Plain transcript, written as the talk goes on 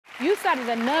You started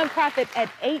a nonprofit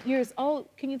at 8 years old.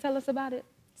 Can you tell us about it?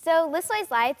 So Lisowe's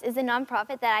Lights is a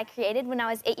nonprofit that I created when I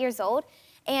was 8 years old,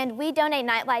 and we donate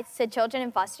night lights to children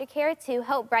in foster care to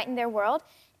help brighten their world.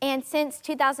 And since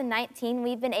 2019,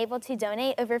 we've been able to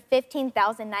donate over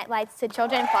 15,000 night lights to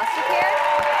children in foster care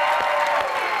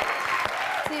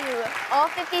to all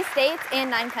 50 states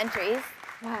and 9 countries.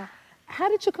 Wow. How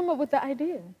did you come up with the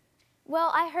idea?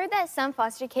 Well, I heard that some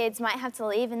foster kids might have to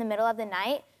leave in the middle of the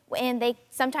night, and they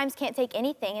sometimes can't take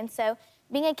anything. And so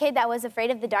being a kid that was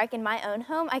afraid of the dark in my own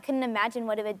home, I couldn't imagine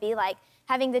what it would be like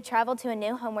having to travel to a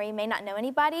new home where you may not know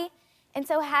anybody. And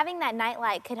so having that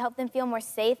nightlight could help them feel more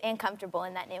safe and comfortable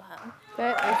in that new home.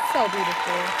 That is so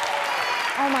beautiful.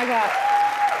 Oh my God.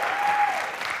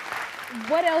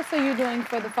 What else are you doing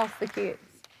for the foster kids?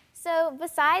 So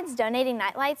besides donating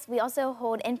nightlights, we also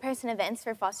hold in-person events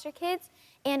for foster kids.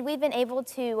 And we've been able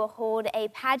to hold a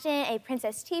pageant, a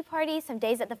princess tea party, some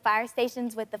days at the fire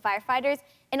stations with the firefighters,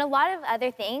 and a lot of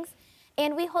other things.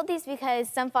 And we hold these because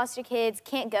some foster kids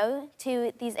can't go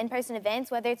to these in-person events,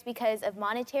 whether it's because of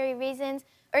monetary reasons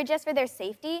or just for their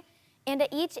safety. And at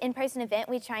each in-person event,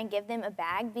 we try and give them a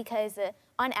bag because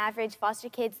on average, foster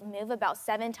kids move about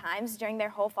 7 times during their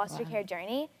whole foster care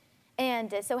journey.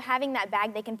 And so having that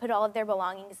bag, they can put all of their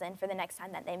belongings in for the next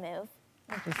time that they move.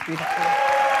 That is beautiful.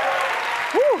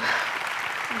 Whew.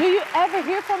 Do you ever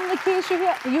hear from the kids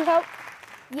you help?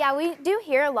 Yeah, we do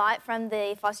hear a lot from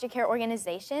the foster care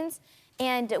organizations,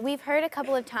 and we've heard a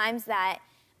couple of times that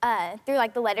through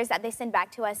like the letters that they send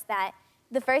back to us that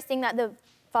the first thing that the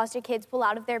foster kids pull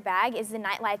out of their bag is the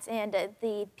nightlights, and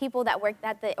the people that work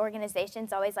at the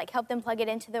organizations always like help them plug it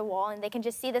into the wall, and they can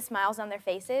just see the smiles on their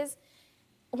faces.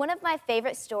 One of my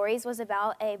favorite stories was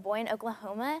about a boy in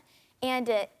Oklahoma, and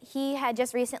he had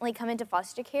just recently come into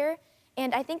foster care.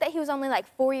 And I think that he was only like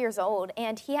 4 years old,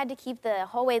 and he had to keep the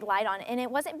hallway light on. And it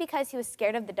wasn't because he was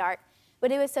scared of the dark,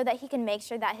 but it was so that he can make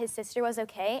sure that his sister was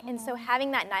okay. And so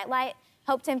having that nightlight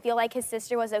helped him feel like his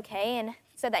sister was okay, and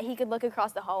so that he could look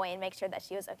across the hallway and make sure that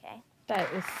she was okay.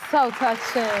 That is so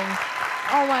touching.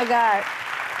 Oh my God.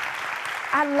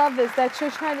 I love this, that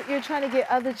you're trying to get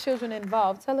other children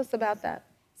involved. Tell us about that.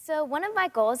 So one of my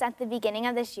goals at the beginning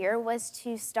of this year was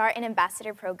to start an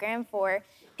ambassador program for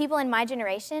people in my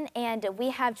generation, and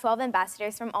we have 12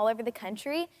 ambassadors from all over the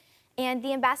country. And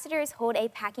the ambassadors hold a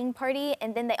packing party,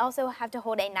 and then they also have to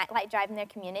hold a nightlight drive in their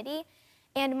community.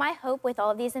 And my hope with all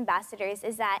of these ambassadors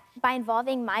is that by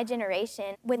involving my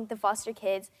generation with the foster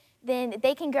kids, then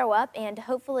they can grow up and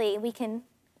hopefully we can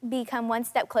become one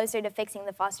step closer to fixing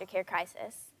the foster care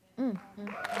crisis.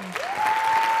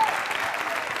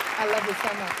 I love it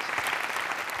so much.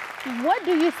 What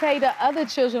do you say to other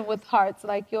children with hearts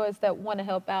like yours that want to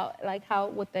help out? Like, how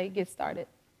would they get started?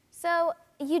 So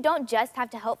you don't just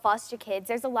have to help foster kids.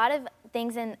 There's a lot of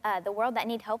things in the world that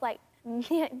need help,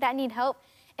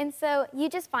 And so you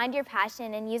just find your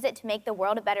passion and use it to make the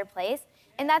world a better place.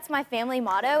 And that's my family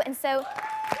motto. And so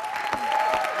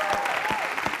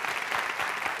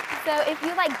if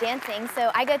you like dancing,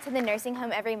 so I go to the nursing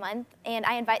home every month, and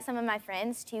I invite some of my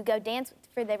friends to go dance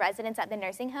for the residents at the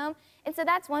nursing home. And so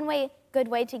that's one good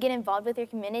way to get involved with your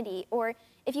community. Or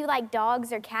if you like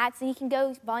dogs or cats, then you can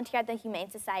go volunteer at the Humane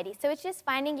Society. So it's just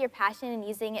finding your passion and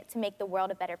using it to make the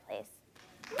world a better place.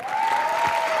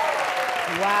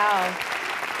 Wow.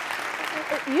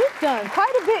 You've done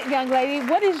quite a bit, young lady.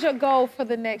 What is your goal for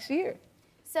the next year?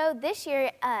 So this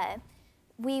year,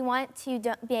 we want to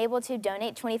be able to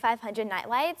donate 2,500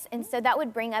 nightlights, and so that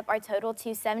would bring up our total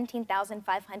to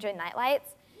 17,500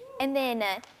 nightlights. And then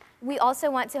we also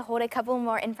want to hold a couple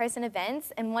more in-person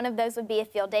events, and one of those would be a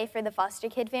field day for the foster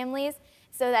kid families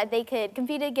so that they could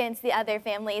compete against the other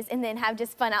families and then have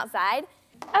just fun outside.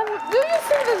 Do you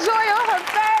see the joy on her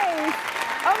face?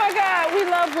 Oh my God, we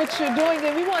love what you're doing,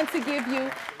 and we want to give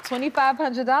you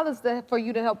 $2,500 for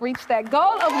you to help reach that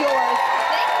goal of yours.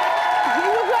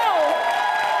 Here you go.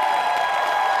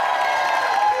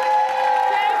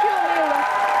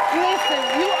 Listen,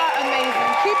 you are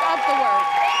amazing. Keep up the work.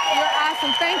 You're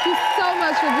awesome. Thank you so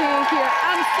much for being here.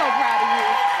 I'm so proud of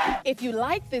you. If you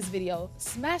like this video,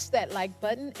 smash that like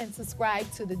button and subscribe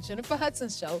to the Jennifer Hudson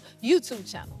Show YouTube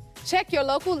channel. Check your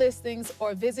local listings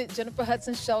or visit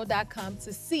jenniferhudsonshow.com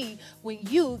to see when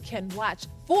you can watch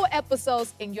full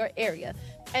episodes in your area.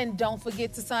 And don't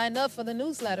forget to sign up for the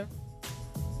newsletter.